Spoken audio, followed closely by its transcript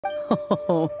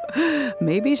Oh,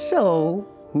 maybe so.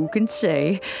 Who can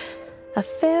say? A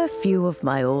fair few of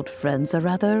my old friends are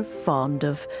rather fond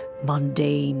of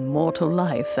mundane mortal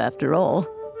life, after all.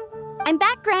 I'm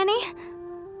back, Granny.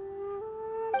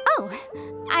 Oh,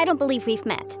 I don't believe we've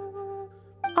met.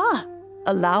 Ah,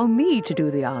 allow me to do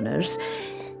the honors.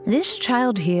 This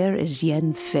child here is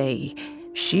Yanfei.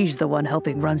 She's the one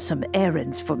helping run some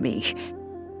errands for me.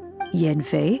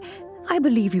 Yanfei, I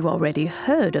believe you already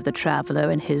heard of the traveler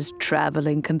and his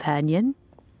traveling companion.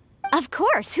 Of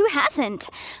course, who hasn't?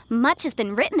 Much has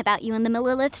been written about you in the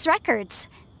Millilith's records.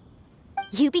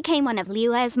 You became one of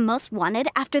Liyue's most wanted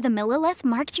after the Millilith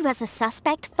marked you as a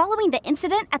suspect following the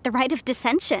incident at the Rite of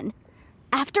Dissension.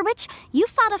 After which, you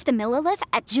fought off the Millilith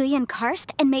at Julian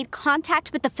Karst and made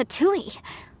contact with the Fatui.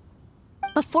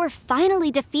 Before finally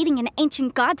defeating an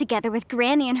ancient god together with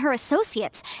Granny and her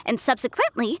associates, and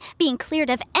subsequently being cleared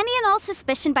of any and all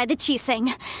suspicion by the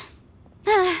Qixing.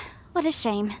 What a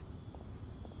shame.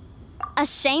 A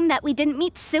shame that we didn't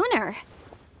meet sooner.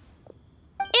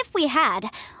 If we had,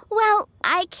 well,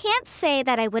 I can't say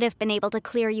that I would have been able to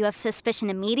clear you of suspicion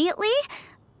immediately,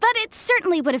 but it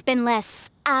certainly would have been less,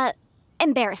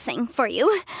 embarrassing for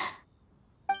you.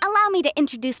 Allow me to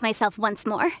introduce myself once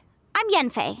more. I'm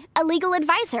Yanfei, a legal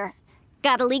advisor.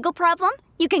 Got a legal problem?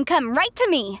 You can come right to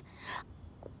me.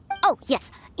 Oh,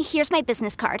 yes, here's my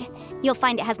business card. You'll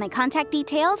find it has my contact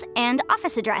details and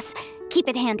office address. Keep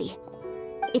it handy.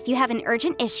 If you have an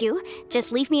urgent issue,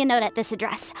 just leave me a note at this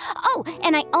address. Oh,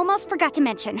 and I almost forgot to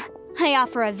mention, I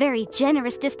offer a very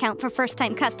generous discount for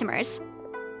first-time customers.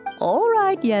 All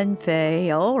right,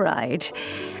 Yanfei, all right.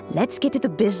 Let's get to the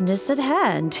business at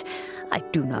hand. I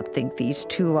do not think these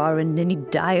two are in any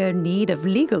dire need of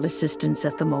legal assistance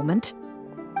at the moment.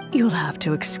 You'll have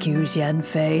to excuse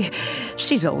Yanfei.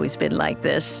 She's always been like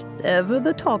this, ever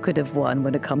the talkative one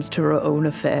when it comes to her own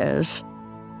affairs.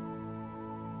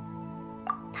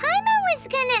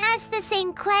 Gonna ask the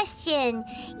same question.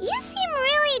 You seem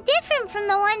really different from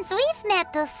the ones we've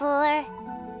met before.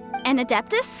 An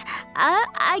Adeptus?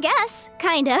 I guess.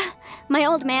 Kinda. My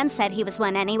old man said he was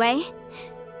one anyway.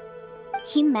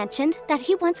 He mentioned that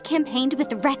he once campaigned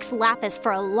with Rex Lapis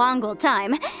for a long old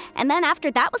time, and then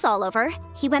after that was all over,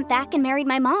 he went back and married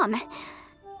my mom.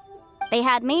 They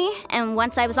had me, and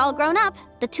once I was all grown up,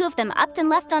 the two of them upped and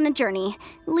left on a journey,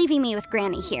 leaving me with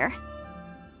Granny here.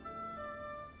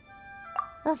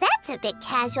 Well, that's a bit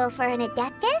casual for an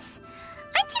Adeptus.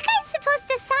 Aren't you guys supposed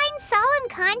to sign solemn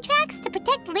contracts to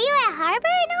protect Liyue Harbor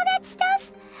and all that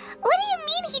stuff? What do you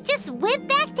mean he just went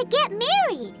back to get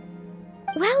married?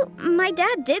 Well, my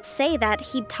dad did say that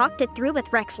he'd talked it through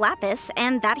with Rex Lapis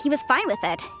and that he was fine with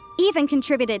it. Even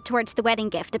contributed towards the wedding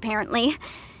gift, apparently.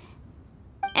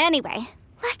 Anyway,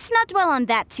 let's not dwell on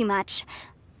that too much.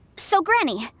 So,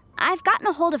 Granny, I've gotten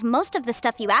a hold of most of the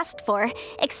stuff you asked for,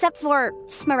 except for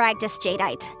Smaragdus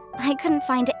Jadeite. I couldn't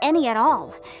find any at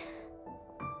all.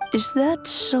 Is that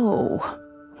so?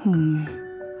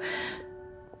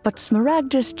 But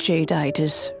Smaragdus Jadeite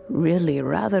is really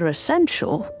rather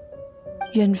essential.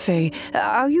 Yanfei,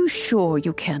 are you sure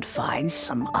you can't find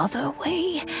some other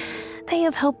way? They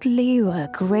have helped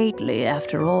Liyue greatly,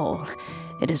 after all.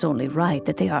 It is only right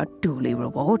that they are duly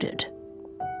rewarded.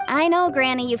 I know,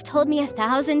 Granny, you've told me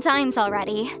 1,000 times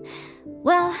already.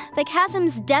 Well, the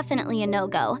chasm's definitely a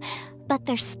no-go, but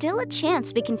there's still a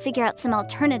chance we can figure out some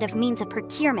alternative means of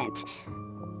procurement.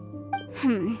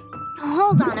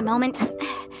 Hold on a moment.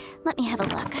 Let me have a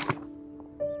look.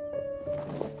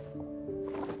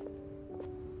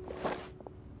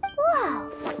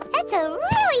 Whoa, that's a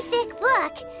really thick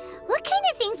book. What kind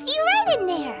of things do you write in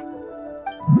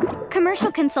there?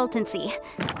 Commercial consultancy.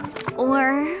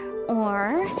 Or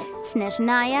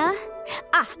Snezhnaya?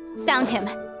 Ah, found him.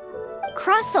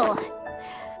 Krusel.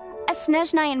 A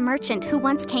Snezhnayan merchant who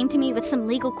once came to me with some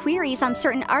legal queries on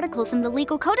certain articles in the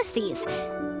legal codices.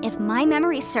 If my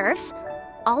memory serves,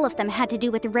 all of them had to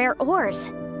do with rare ores.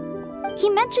 He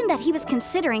mentioned that he was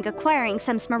considering acquiring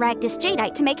some Smaragdus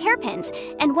Jadeite to make hairpins,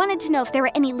 and wanted to know if there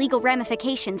were any legal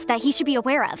ramifications that he should be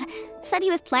aware of. Said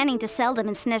he was planning to sell them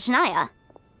in Snezhnaya.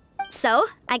 So,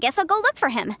 I guess I'll go look for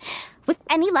him. With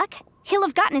any luck, he'll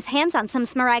have gotten his hands on some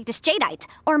Smaragdus Jadeite,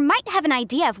 or might have an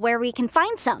idea of where we can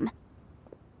find some.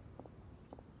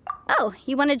 Oh,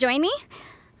 you want to join me?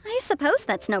 I suppose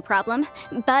that's no problem,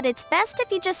 but it's best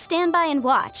if you just stand by and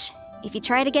watch. If you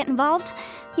try to get involved,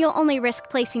 you'll only risk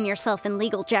placing yourself in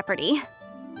legal jeopardy.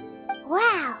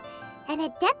 Wow, an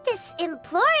Adeptus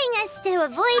imploring us to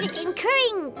avoid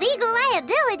incurring legal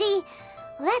liability.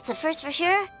 Well, that's a first for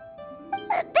sure.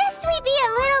 Best we be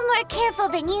a little more careful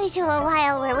than usual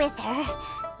while we're with her.